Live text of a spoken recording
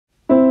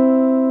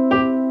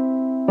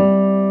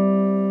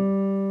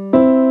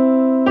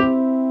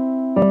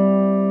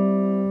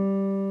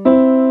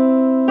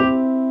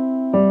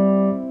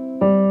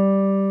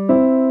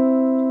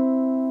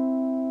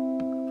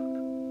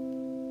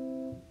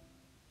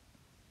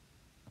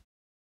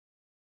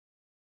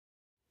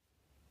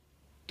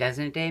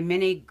Dozen a Day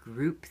Mini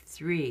Group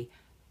 3,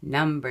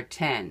 number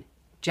 10,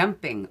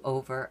 Jumping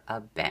Over a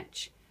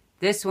Bench.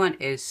 This one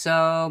is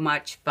so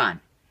much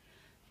fun.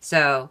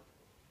 So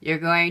you're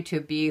going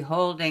to be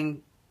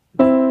holding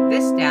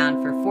this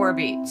down for 4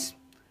 beats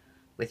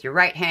with your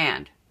right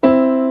hand.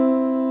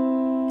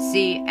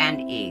 C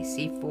and E,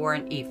 C4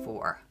 and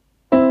E4.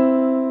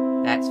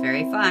 That's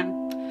very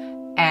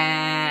fun.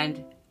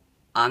 And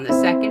on the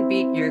second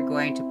beat, you're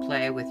going to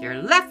play with your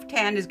left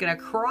hand is going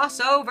to cross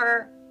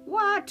over.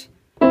 What?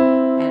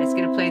 And it's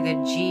going to play the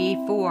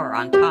G4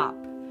 on top.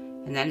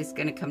 And then it's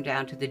going to come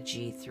down to the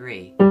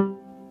G3.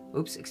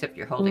 Oops, except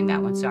you're holding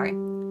that one, sorry.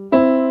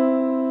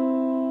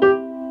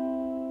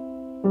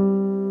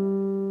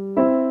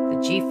 The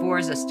G4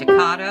 is a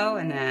staccato,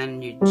 and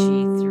then your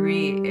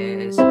G3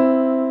 is...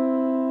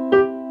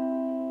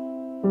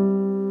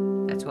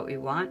 That's what we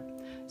want.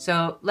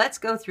 So let's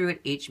go through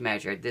it each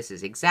measure. This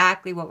is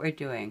exactly what we're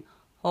doing.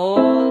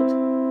 Hold,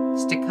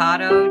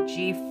 staccato,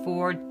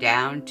 G4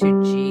 down to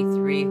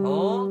G3.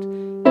 Hold,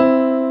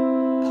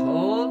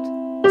 hold,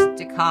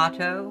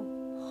 staccato,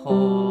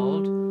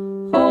 hold,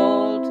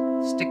 hold,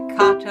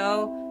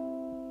 staccato.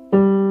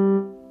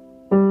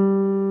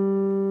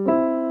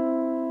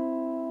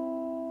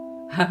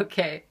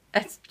 Okay,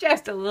 that's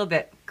just a little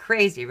bit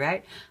crazy,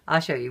 right? I'll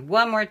show you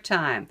one more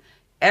time.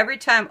 Every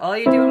time, all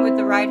you're doing with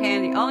the right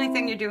hand, the only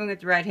thing you're doing with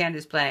the right hand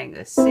is playing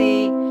the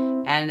C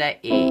and the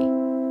E.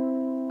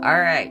 All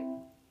right.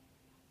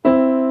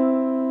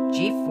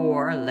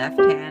 G4, left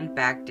hand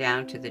back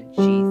down to the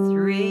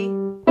G3.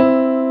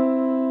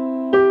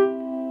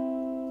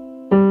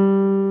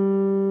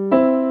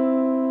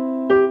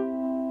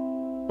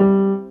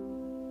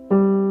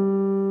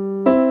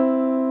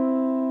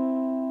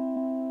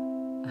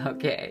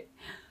 Okay.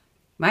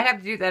 Might have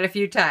to do that a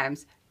few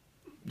times.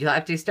 You'll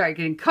have to start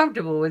getting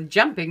comfortable with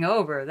jumping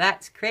over.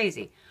 That's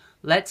crazy.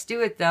 Let's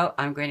do it though.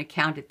 I'm going to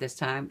count it this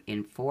time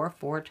in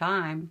 4/4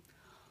 time.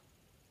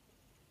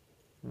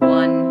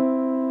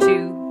 1,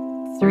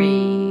 2,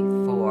 3,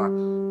 4.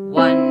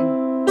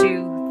 1,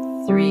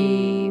 2,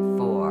 3,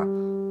 4.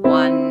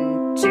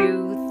 1,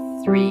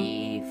 2,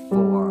 3,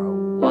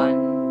 4.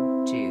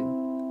 1,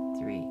 2,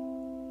 3,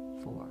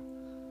 4.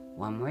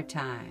 One more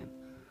time.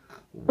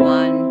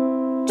 1,